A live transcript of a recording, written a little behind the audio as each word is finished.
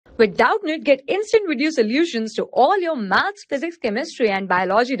With Doubtnut, get instant video solutions to all your maths, physics, chemistry, and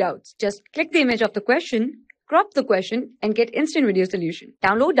biology doubts. Just click the image of the question, crop the question, and get instant video solution.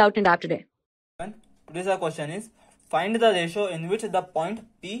 Download Doubtnut app today. Today's our question is, find the ratio in which the point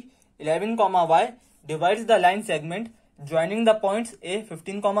P 11, y divides the line segment joining the points A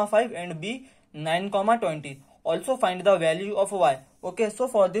 15, 5 and B 9, 20. Also find the value of y. Okay, so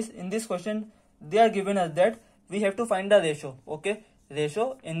for this, in this question, they are given us that we have to find the ratio. Okay,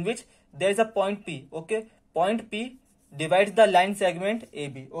 ratio in which there is a point P. Okay, point P divides the line segment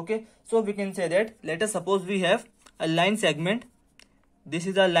AB. Okay, so we can say that, let us suppose we have a line segment. This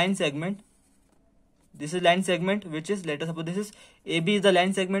is a line segment. This is line segment, which is, let us suppose this is AB is the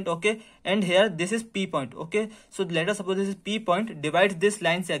line segment. Okay, and here this is P point. Okay, so let us suppose this is P point divides this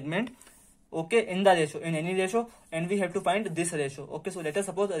line segment. Okay, in the ratio, in any ratio, and we have to find this ratio. Okay, so let us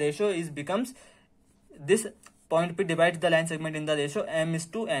suppose the ratio is becomes this point P divides the line segment in the ratio m is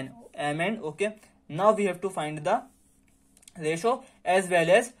to n, mn. Okay, now we have to find the ratio as well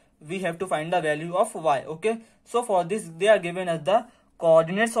as we have to find the value of y. Okay, so for this they are given as the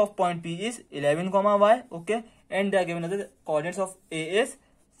coordinates of point P is 11, y. Okay, and they are given as the coordinates of A is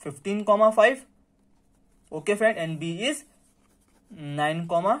 15, 5. Okay, friend, and B is 9,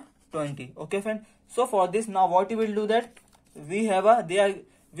 20. Okay, friend. So for this, now what we will do that we have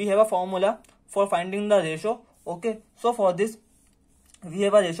a formula for finding the ratio. Okay, so for this we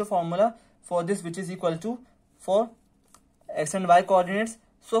have a ratio formula for this, which is equal to for x and y coordinates.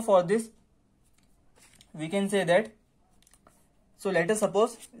 So for this we can say that, so let us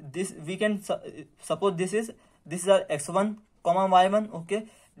suppose this, we can suppose this is our x1, y1. Okay,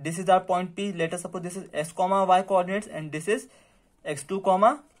 this is our point P. Let us suppose this is x, y coordinates, and this is x2,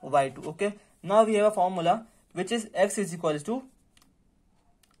 y2. Okay, now we have a formula which is x is equal to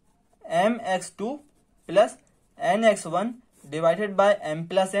mx2 plus nx1 divided by m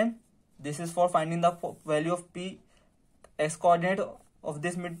plus n. This is for finding the value of P x coordinate of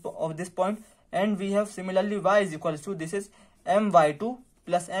this point. And we have similarly y is equal to, this is my2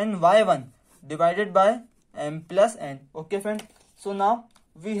 plus ny1 divided by m plus n. Okay, friend. So now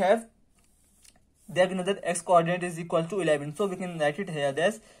we have that x coordinate is equal to 11. So we can write it here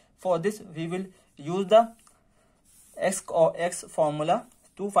as, for this we will use the x formula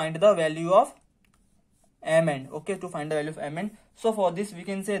to find the value of mn. Okay, to find the value of mn. So for this we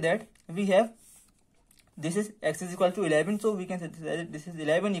can say that we have, this is x is equal to 11. So we can say that this is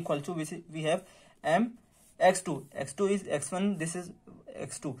 11 equal to, we have m x2. x2 is x1, this is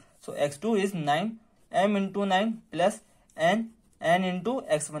x2. So x2 is 9, m into 9 plus n into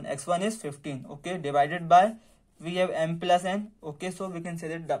x1. x1 is 15. Okay, divided by, we have m plus n. Okay, so we can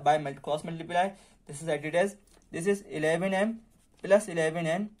say that by cross multiply, this is written as, this is 11m plus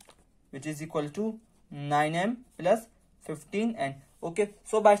 11n, which is equal to 9m plus 15n. Okay,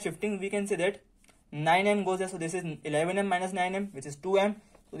 so by shifting we can say that 9m goes there, so this is 11m minus 9m, which is 2m.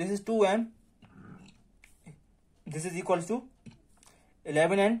 So this is 2m, this is equal to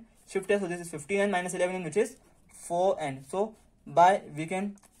 11n shifted, so this is 15n minus 11n, which is 4n. So by, we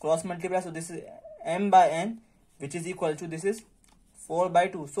can cross multiply, so this is m by n, which is equal to, this is 4 by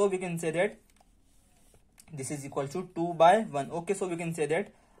 2. So we can say that this is equal to 2 by 1. Okay, so we can say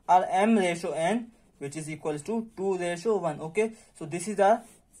that our m ratio n, which is equal to 2 ratio 1. Okay, so this is our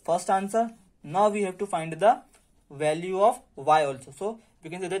first answer. Now we have to find the value of y also. So we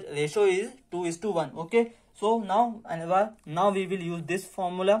can say that ratio is 2:1. Okay, so now we will use this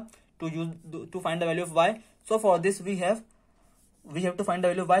formula to find the value of y. So for this we have to find the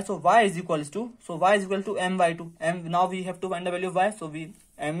value of y. So y is equal to, m by 2. Now we have to find the value of y. So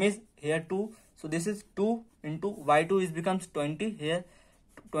m is here 2. So this is 2 into y2 is becomes 20 here,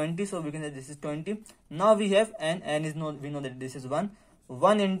 20. So we can say this is 20. Now we have n is we know that this is 1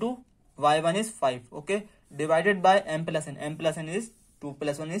 into y1 is 5. Okay, divided by m plus n. M plus n is 2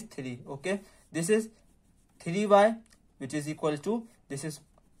 plus 1 is 3. Okay, this is 3y, which is equal to, this is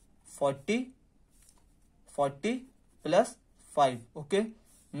 40 plus 5. Okay,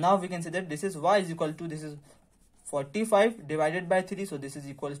 now we can say that this is y is equal to, this is 45 divided by 3. So this is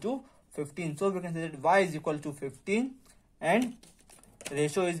equal to 15. So we can say that y is equal to 15, and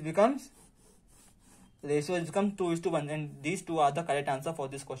ratio is becomes 2:1, and these two are the correct answer for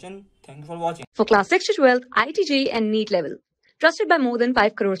this question. Thank you for watching. For class 6 to 12, IIT JEE and NEET level. Trusted by more than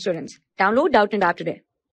 5 crore students. Download Doubtnut app today.